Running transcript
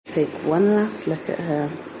Take one last look at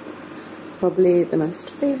her. Probably the most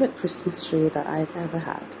favourite Christmas tree that I've ever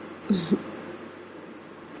had.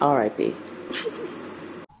 R.I.P.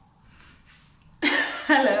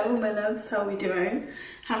 Hello my loves, how are we doing?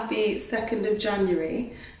 Happy 2nd of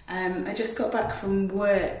January. I just got back from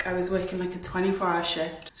work. I was working like a 24-hour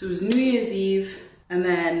shift. So it was New Year's Eve and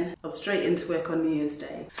then I was straight into work on New Year's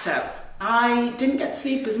Day. So I didn't get to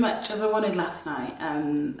sleep as much as I wanted last night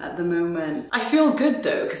at the moment. I feel good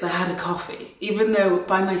though because I had a coffee, even though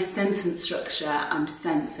by my sentence structure I'm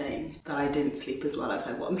sensing that I didn't sleep as well as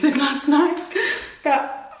I wanted last night.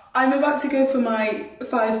 But I'm about to go for my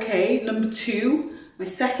 5k, number 2. My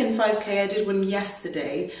second 5k, I did one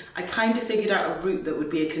yesterday. I kind of figured out a route that would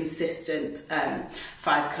be a consistent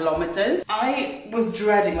 5 kilometers. I was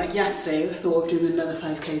dreading, like yesterday, I thought of doing another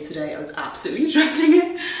 5k today. I was absolutely dreading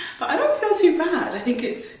it, but I don't feel too bad. I think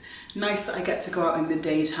it's nice that I get to go out in the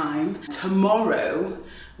daytime. Tomorrow,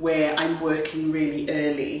 where I'm working really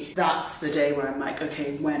early, that's the day where I'm like,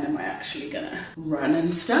 okay, when am I actually gonna run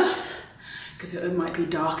and stuff? Because it might be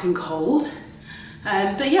dark and cold.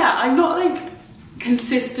 But yeah, I'm not like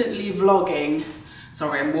consistently vlogging.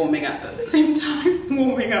 Sorry, I'm warming up at the same time.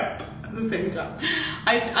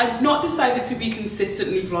 I've not decided to be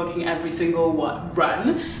consistently vlogging every single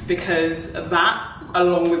run, because that,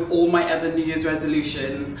 along with all my other New Year's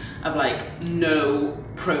resolutions of like no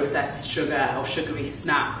processed sugar or sugary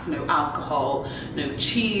snacks, no alcohol, no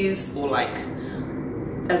cheese or like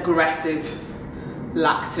aggressive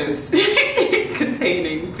lactose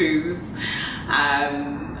containing foods.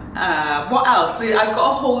 What else? I've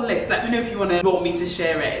got a whole list. Let me know if you want me to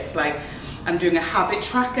share it. It's like I'm doing a habit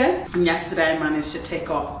tracker, and yesterday I managed to tick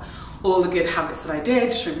off all the good habits that I did,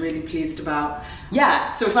 which I'm really pleased about.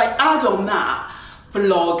 Yeah, so if I add on that,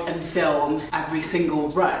 vlog and film every single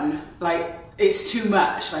run, like it's too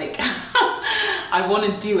much. Like I want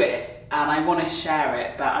to do it and I want to share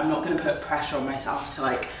it, but I'm not going to put pressure on myself to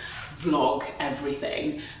like vlog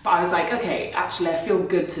everything. But I was like, okay, actually I feel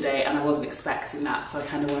good today and I wasn't expecting that, so I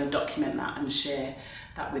kind of want to document that and share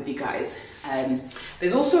that with you guys.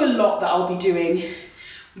 There's also a lot that I'll be doing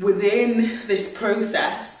within this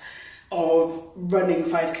process of running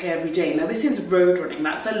 5k every day. Now this is road running.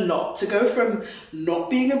 That's a lot to go from not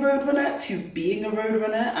being a road runner to being a road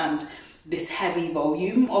runner, and this heavy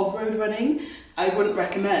volume of road running I wouldn't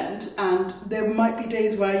recommend. And there might be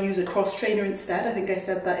days where I use a cross trainer instead. I think I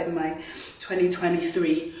said that in my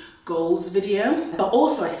 2023 goals video. But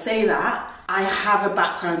also I say that I have a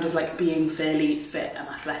background of like being fairly fit and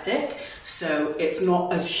athletic, so it's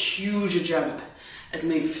not as huge a jump as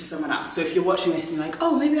maybe for someone else. So if you're watching this and you're like,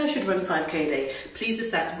 oh, maybe I should run 5k a day, please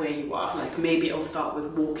assess where you are. Like maybe it'll start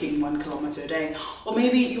with walking 1 kilometer a day, or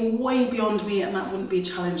maybe you're way beyond me and that wouldn't be a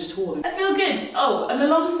challenge at all. I feel good. Oh, and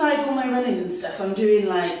alongside all my running and stuff, I'm doing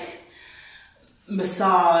like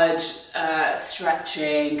massage,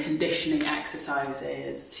 stretching, conditioning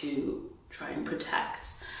exercises to try and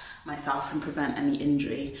protect myself and prevent any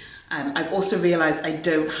injury. I've also realized I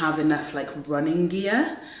don't have enough like running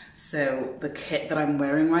gear, so the kit that I'm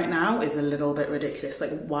wearing right now is a little bit ridiculous.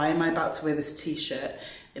 Like, why am I about to wear this t-shirt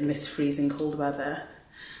in this freezing cold weather?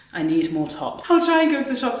 I need more tops. I'll try and go to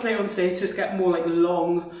the shops later on today to just get more like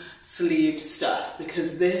long sleeved stuff,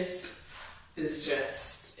 because this is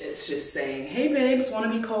just, it's just saying, hey babes,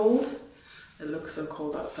 wanna be cold? It looks so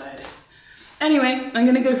cold outside. Anyway, I'm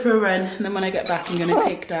gonna go for a run, and then when I get back I'm gonna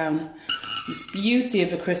take down this beauty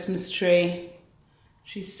of a Christmas tree.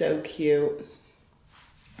 She's so cute.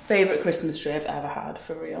 Favourite Christmas tree I've ever had,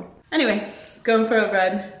 for real. Anyway, going for a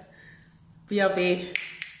run. BRB.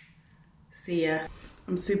 See ya.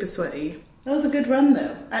 I'm super sweaty. That was a good run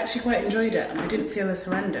though. I actually quite enjoyed it and I didn't feel as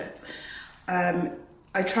horrendous.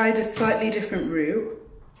 I tried a slightly different route,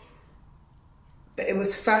 but it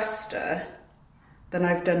was faster than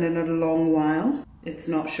I've done in a long while. It's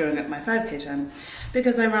not showing up my 5k time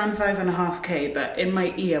because I ran 5.5k, but in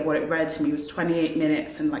my ear what it read to me was 28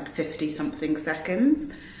 minutes and like 50 something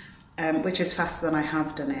seconds, which is faster than I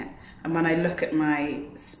have done it. And when I look at my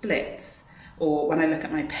splits, or when I look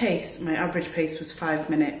at my pace, my average pace was 5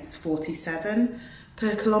 minutes 47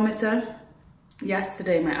 per kilometre.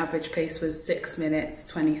 Yesterday my average pace was 6 minutes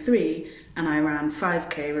 23 and I ran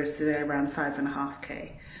 5k, whereas today I ran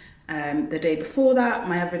 5.5k. The day before that,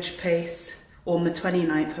 my average pace, on the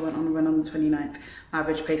 29th, I went on a run on the 29th, my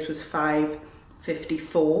average pace was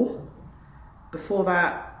 5:54. Before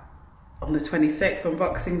that, on the 26th, on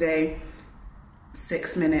Boxing Day,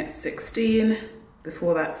 6 minutes 16.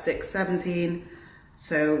 Before that, 6:17.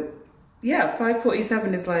 So yeah,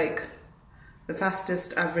 5:47 is like the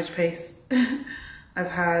fastest average pace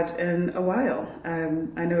I've had in a while.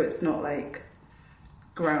 I know it's not like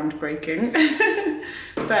groundbreaking.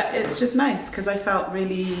 But it's just nice because I felt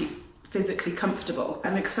really physically comfortable.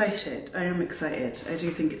 I'm excited. I am excited. I do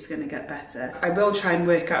think it's going to get better. I will try and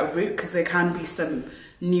work out a route because there can be some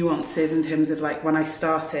nuances in terms of like when I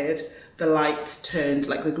started, the light turned,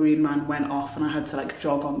 like the green man went off and I had to like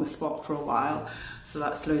jog on the spot for a while. So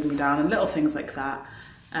that slowed me down and little things like that.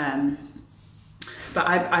 But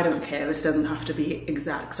I don't care. This doesn't have to be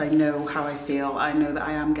exact. I know how I feel. I know that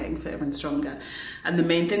I am getting fitter and stronger. And the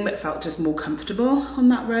main thing that felt just more comfortable on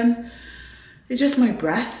that run is just my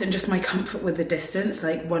breath and just my comfort with the distance.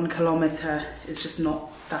 Like 1 kilometre is just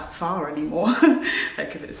not that far anymore.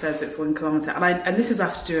 Like if it says it's 1 kilometre. And this is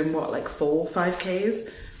after doing what, like 4 5Ks,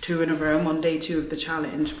 2 in a row on day 2 of the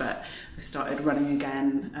challenge. But I started running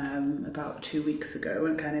again about 2 weeks ago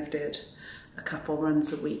and kind of did a couple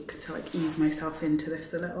runs a week to like ease myself into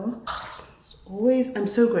this a little. I'm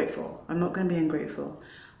so grateful. I'm not going to be ungrateful.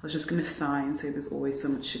 I was just going to sigh and say there's always so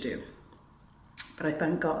much to do. But I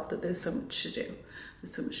thank God that there's so much to do.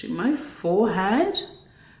 There's so much to do. My forehead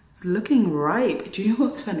is looking ripe. Do you know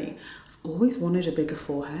what's funny? I've always wanted a bigger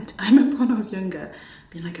forehead. I remember when I was younger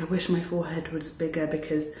being like, I wish my forehead was bigger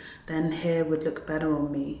because then hair would look better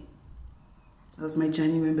on me. That was my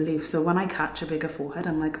genuine belief. So when I catch a bigger forehead,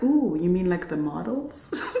 I'm like, ooh, you mean like the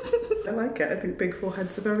models? I like it. I think big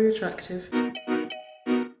foreheads are very attractive.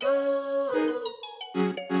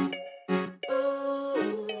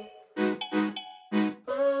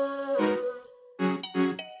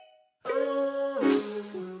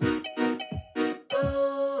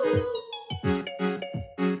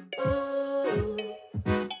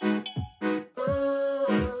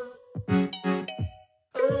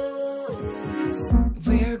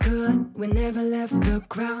 We never left the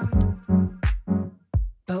ground,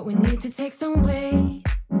 but we need to take some weight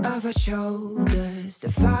off our shoulders. The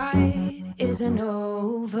fight isn't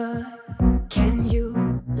over. Can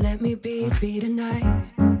you let me be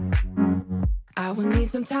tonight? I will need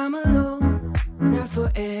some time alone, not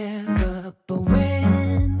forever, but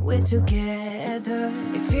when we're together,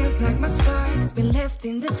 it feels like my spark's been left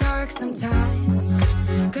in the dark sometimes.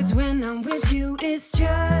 Cause when I'm with you, it's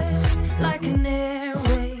just like an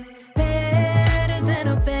airwave, than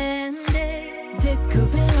a band-aid. This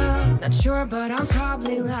could be love, not sure, but I'm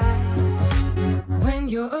probably right. When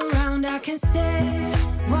you're around, I can say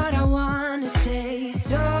what I wanna say.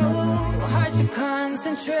 So hard to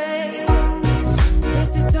concentrate.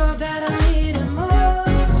 This is all that I need and more.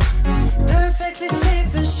 Perfectly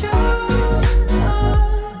safe and sure.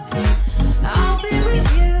 I'll be with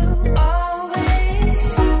you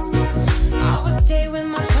always. I will stay with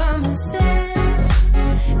my common sense.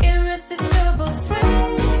 Irresistible.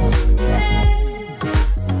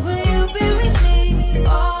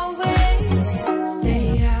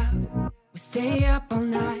 Stay up all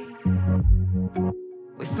night.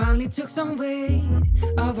 We finally took some weight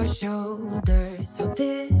off our shoulders, so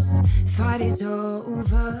this fight is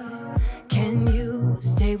over. Can you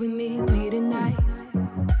stay with me tonight?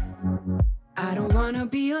 I don't wanna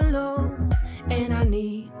be alone, and I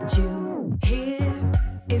need you here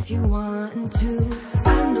if you want to.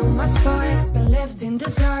 I know my spark's been left in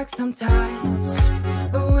the dark sometimes,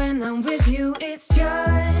 but when I'm with you, it's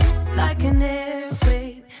just like an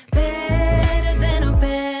airwave, better than a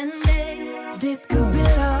band-aid. This could be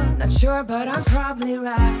love, not sure, but I'm probably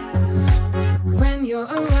right. When you're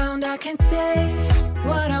around, I can say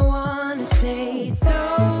what I wanna say. So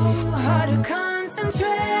hard to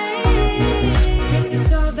concentrate. This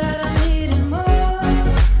is all that I need and more.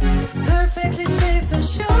 Perfectly safe and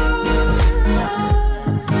sure.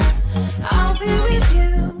 I'll be with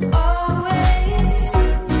you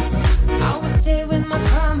always. I will stay with my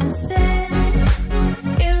common sense.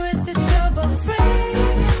 Irresistible friend.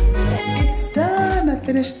 It's done. I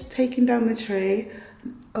finished taking down the tree.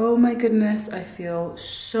 Oh my goodness, I feel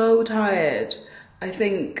so tired. I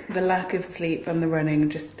think the lack of sleep and the running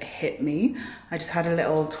just hit me. I just had a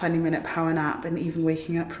little 20-minute power nap, and even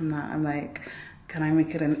waking up from that, I'm like, can I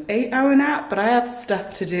make it an 8-hour nap? But I have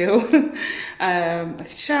stuff to do.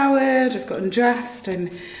 I've showered, I've gotten dressed,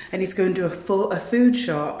 and I need to go and do a food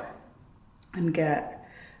shop and get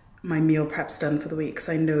my meal preps done for the week. Because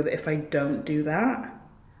I know that if I don't do that,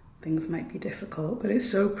 things might be difficult. But it's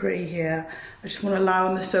so pretty here. I just want to lie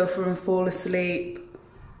on the sofa and fall asleep.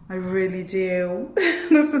 I really do.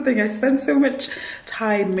 That's the thing, I spend so much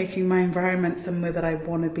time making my environment somewhere that I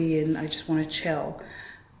want to be in. I just want to chill.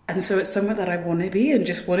 And so it's somewhere that I want to be and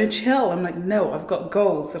just want to chill. I'm like, no, I've got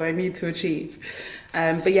goals that I need to achieve.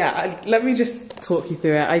 But yeah, let me just talk you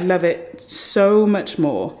through it. I love it so much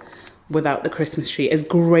more without the Christmas tree. As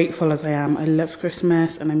grateful as I am, I love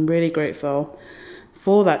Christmas, and I'm really grateful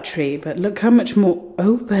for that tree, but look how much more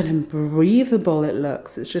open and breathable it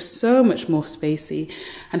looks. It's just so much more spacey,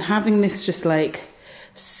 and having this just like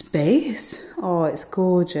space, oh, it's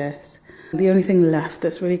gorgeous. The only thing left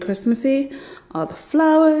that's really Christmassy are the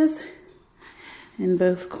flowers in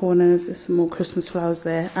both corners. There's some more Christmas flowers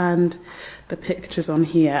there, and the pictures on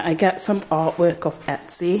here. I get some artwork off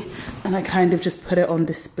Etsy and I kind of just put it on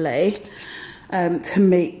display to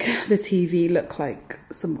make the TV look like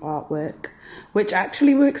some artwork, which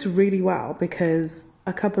actually works really well, because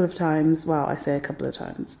a couple of times, well, I say a couple of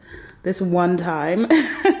times, this one time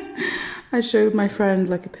I showed my friend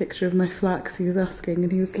like a picture of my flat because he was asking,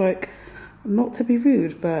 and he was like, not to be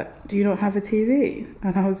rude, but do you not have a TV?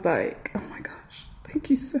 And I was like, oh my gosh, thank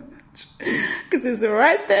you so much, because it's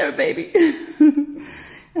right there, baby.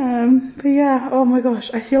 But yeah, oh my gosh,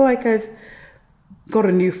 I feel like I've got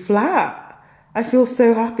a new flat. I feel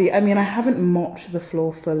so happy. I mean, I haven't mopped the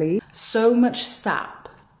floor fully. So much sap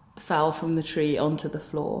fell from the tree onto the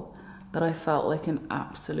floor that I felt like an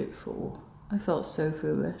absolute fool. I felt so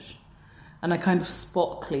foolish. And I kind of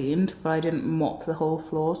spot cleaned, but I didn't mop the whole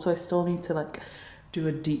floor, so I still need to like do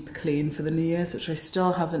a deep clean for the New Year's, which I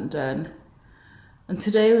still haven't done. And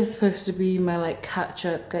today was supposed to be my like catch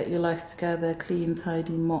up, get your life together, clean,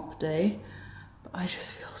 tidy, mop day, but I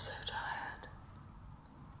just feel so tired.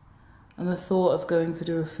 And the thought of going to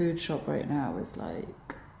do a food shop right now is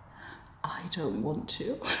like, I don't want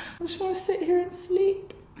to. I just want to sit here and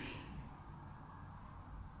sleep.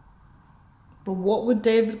 But what would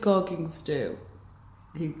David Goggins do?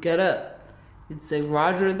 He'd get up. He'd say,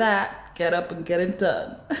 Roger that, get up and get it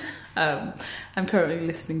done. I'm currently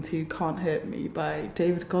listening to Can't Hurt Me by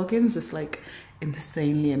David Goggins. It's like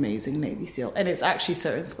insanely amazing Navy SEAL, and it's actually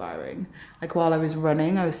so inspiring. Like while I was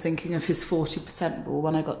running, I was thinking of his 40% rule.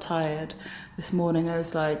 When I got tired this morning, I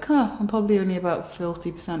was like, I'm probably only about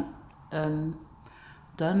 40%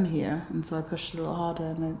 done here, and so I pushed a little harder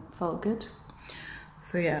and it felt good.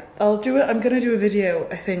 So yeah, I'll do it. I'm gonna do a video,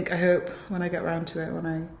 I hope when I get around to it, when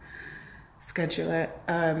I schedule it,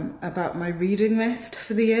 about my reading list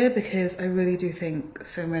for the year, because I really do think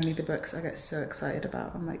so many of the books I get so excited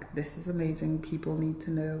about. I'm like, this is amazing, people need to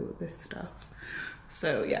know this stuff.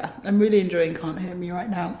 So yeah, I'm really enjoying Can't Hear Me right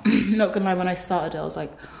now. Not gonna lie, when I started it, I was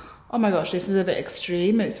like, oh my gosh, this is a bit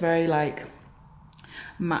extreme. It's very like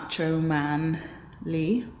macho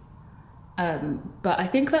manly. But I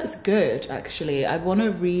think that's good, actually. I want to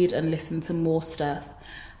read and listen to more stuff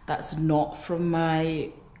that's not from my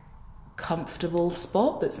comfortable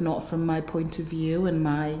spot, that's not from my point of view and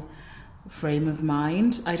my frame of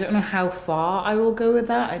mind. I don't know how far I will go with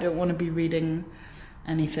that. I don't want to be reading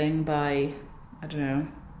anything by, I don't know.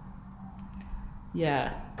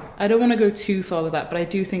 Yeah, I don't want to go too far with that, but I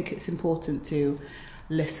do think it's important to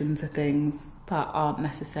listen to things that aren't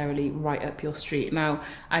necessarily right up your street. Now,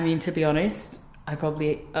 I mean, to be honest,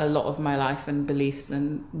 a lot of my life and beliefs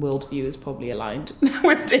and worldview is probably aligned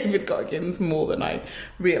with David Goggins more than I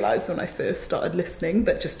realised when I first started listening.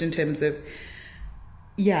 But just in terms of,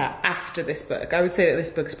 yeah, after this book, I would say that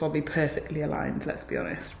this book is probably perfectly aligned, let's be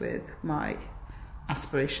honest, with my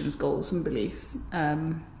aspirations, goals and beliefs.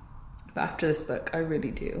 But after this book, I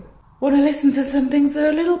really do want to listen to some things that are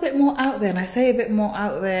a little bit more out there. And I say a bit more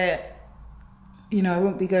out there, you know, I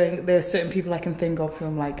won't be going, there are certain people I can think of who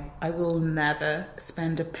I'm like, I will never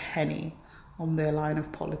spend a penny on their line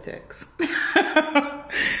of politics.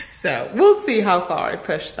 So we'll see how far I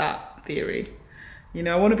push that theory. You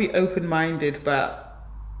know, I want to be open-minded, but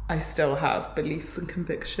I still have beliefs and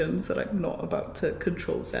convictions that I'm not about to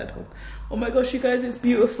control Z on. Oh my gosh, you guys, it's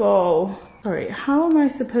beautiful. Sorry, how am I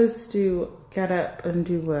supposed to get up and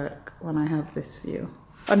do work when I have this view?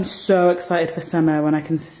 I'm so excited for summer when I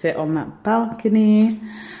can sit on that balcony,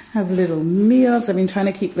 have little meals. I've been trying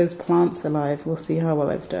to keep those plants alive. We'll see how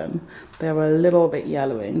well I've done. They're a little bit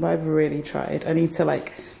yellowing, but I've really tried. I need to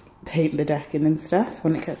like paint the decking and stuff.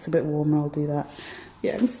 When it gets a bit warmer, I'll do that.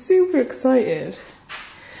 Yeah, I'm super excited.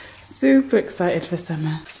 Super excited for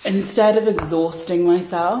summer. Instead of exhausting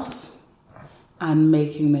myself and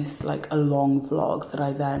making this like a long vlog that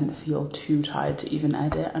I then feel too tired to even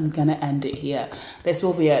edit, I'm gonna end it here. This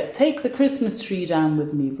will be a take the Christmas tree down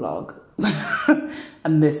with me vlog.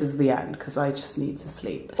 And this is the end, because I just need to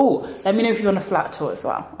sleep. Oh, let me know if you want a flat tour as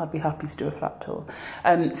well. I'd be happy to do a flat tour.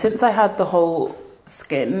 Since I had the whole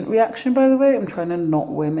skin reaction, by the way, I'm trying to not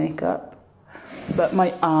wear makeup, but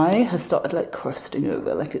my eye has started like crusting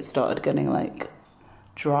over, like it started getting like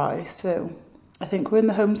dry. So I think we're in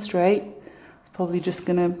the home straight. Probably just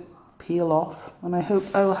gonna peel off, and I hope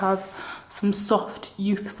I'll have some soft,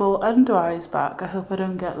 youthful under eyes back. I hope I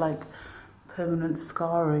don't get like permanent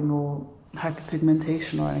scarring or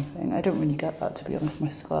hyperpigmentation or anything. I don't really get that, to be honest. My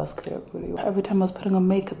scars clear up really well. Every time I was putting on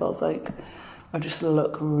makeup, I was like, I just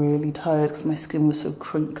look really tired because my skin was so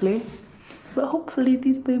crinkly. But hopefully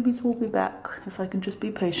these babies will be back if I can just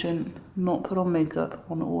be patient, not put on makeup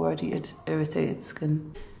on already irritated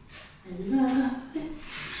skin. I love it,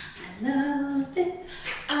 I love it,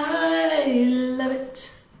 I love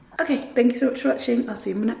it. Okay, thank you so much for watching. I'll see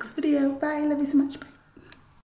you in my next video. Bye, love you so much. Bye.